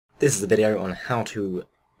This is a video on how to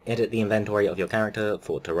edit the inventory of your character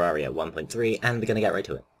for Terraria 1.3, and we're going to get right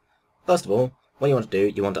to it. First of all, what you want to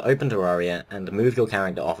do, you want to open Terraria and move your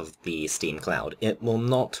character off of the Steam cloud. It will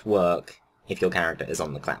not work if your character is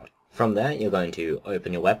on the cloud. From there, you're going to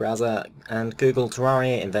open your web browser and Google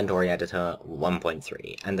Terraria Inventory Editor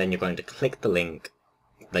 1.3, and then you're going to click the link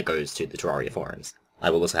that goes to the Terraria forums.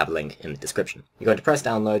 I will also have a link in the description. You're going to press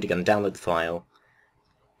download, you're going to download the file,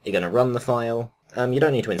 you're going to run the file. You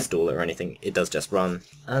don't need to install it or anything, it does just run,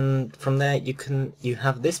 and from there you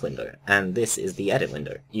have this window, and this is the edit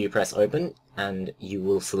window. You press open, and you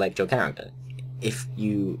will select your character. If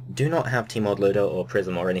you do not have Tmod Loader or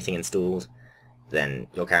Prism or anything installed, then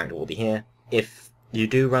your character will be here. If you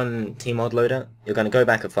do run Tmod Loader, you're going to go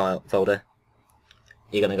back a file folder,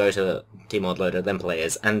 you're going to go to Tmod Loader, then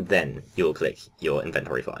Players, and then you'll click your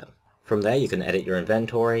inventory file. From there you can edit your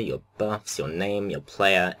inventory, your buffs, your name, your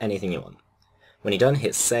player, anything you want. When you're done,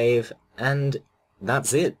 hit save, and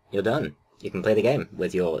that's it, you're done. You can play the game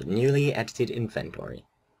with your newly edited inventory.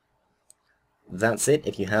 That's it.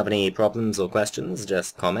 If you have any problems or questions,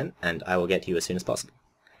 just comment, and I will get to you as soon as possible.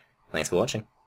 Thanks for watching.